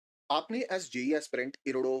आपने as JEE aspirant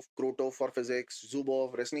Irodov, क्रोटोव for physics,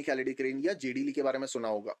 Zubov, Resnick या जेडीली के बारे में सुना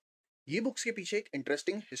होगा। ये बुक्स के पीछे एक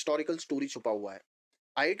इंटरेस्टिंग हिस्टोरिकल स्टोरी छुपा हुआ है।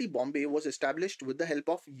 IIT Bombay was established with the help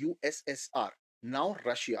of USSR, now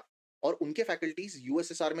Russia, और उनके फैकल्टीज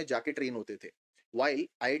यूएसएसआर में जाके ट्रेन होते थे, while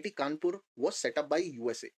IIT Kanpur was set up by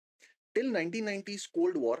USA. Till 1990s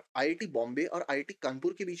cold war IIT Bombay और आईआईटी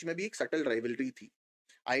कानपुर के बीच में भी एक सटल राइवलरी थी।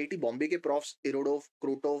 आईआईटी बॉम्बे के प्रोफ्स इरोडोव,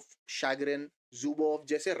 क्रोटोव, शैगरिन, जुबोव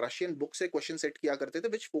जैसे रशियन बुक से क्वेश्चन सेट किया करते थे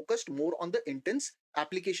विच focused more on the intense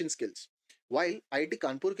application skills, while IIT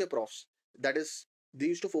Kanpur के प्रोफ्स, that is, they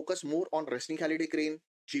used to focus more on Resnick,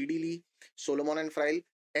 GD, Solomon and फ्राइल,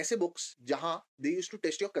 ऐसे बुक्स जहां they used to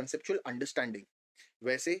test your conceptual understanding.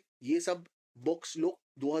 वैसे ये सब books लोग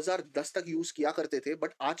 2010 तक यूज किया करते थे,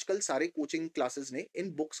 बट आजकल सारे कोचिंग क्लासेस ने इन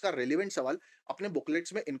बुक्स का रेलिवेंट सवाल अपने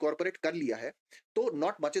बुकलेट्स में इनकॉर्पोरेट कर लिया है, तो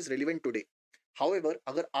not much is relevant today. However,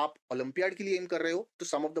 अगर आप ओलंपियाड के लिए एम कर रहे हो तो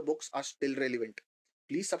सम of the books are still relevant.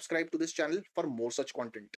 Please subscribe to this channel for more such content.